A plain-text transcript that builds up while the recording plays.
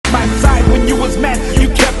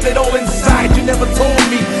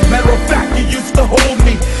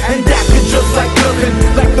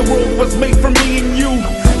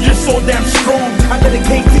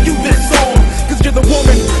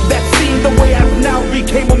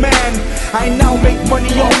I now make money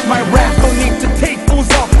off my rap. No need to take fools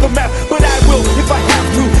off the map, but I will if I have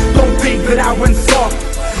to. Don't think that I went soft.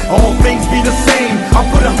 All things be the same. I'll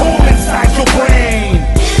put a hole inside your brain.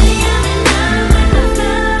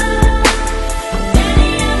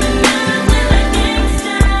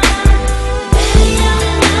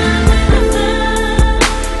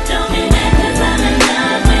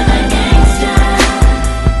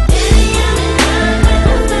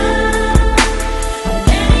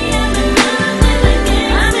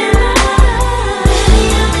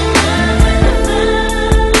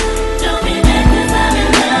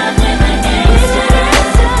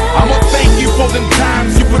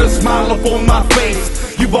 Smile up on my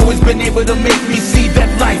face. You've always been able to make me see that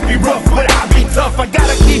life be rough, but I be tough. I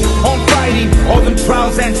gotta keep on fighting all them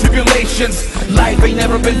trials and tribulations. Life ain't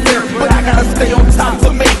never been fair, but I gotta stay on top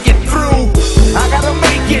to make it through. I gotta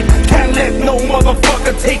make it, can't let no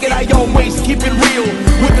motherfucker take it. I always keep it real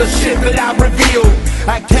with the shit that I reveal.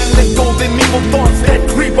 I can't let go of them evil thoughts that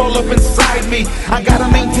creep all up inside me. I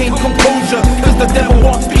gotta maintain composure, cause the devil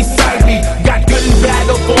walks beside me. Got good and bad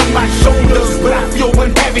up on my shoulders, but I feel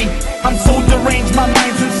one heavy. I'm so deranged, my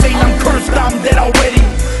mind's insane, I'm cursed, I'm dead already.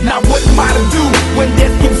 Now what am I to do when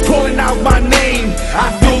death keeps calling out my name? I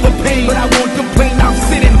feel the pain, but I won't complain. I'll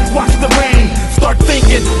sit and watch the rain. Start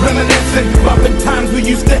thinking, reminiscing about the times we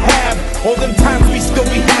used to have, all them times we still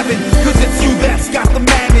be having, cause it's you that's got the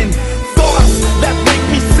man in. Thoughts that make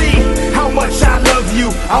me see how much I love you.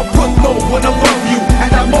 I'll put no one above you,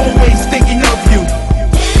 and I'm always thinking of you.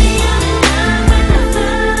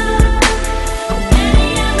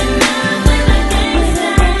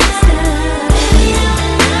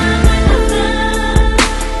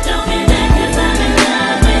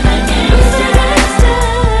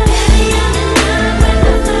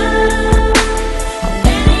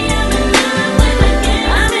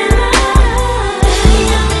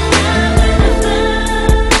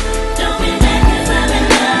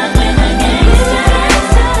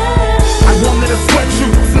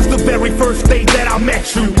 First day that I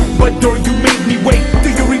met you, but door you made me wait.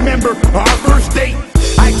 Do you remember our first date?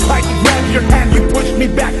 I tried to grab your hand, you pushed me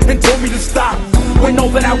back and told me to stop, when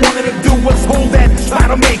all that I wanted to do was hold and try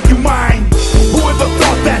to make you mine. Whoever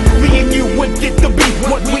thought that me and you would get to be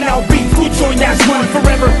what we now be? Who joined as one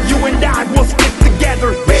forever? You and I will stick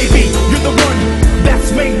together. Baby, you're the one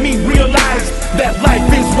that's made me realize that life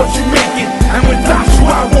is what you make it, and without you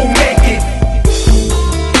I won't make it.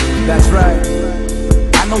 That's right,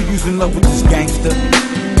 I know you's in love with this gangster.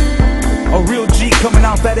 A real G coming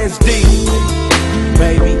out that SD.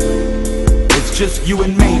 Baby, it's just you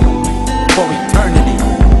and me for eternity.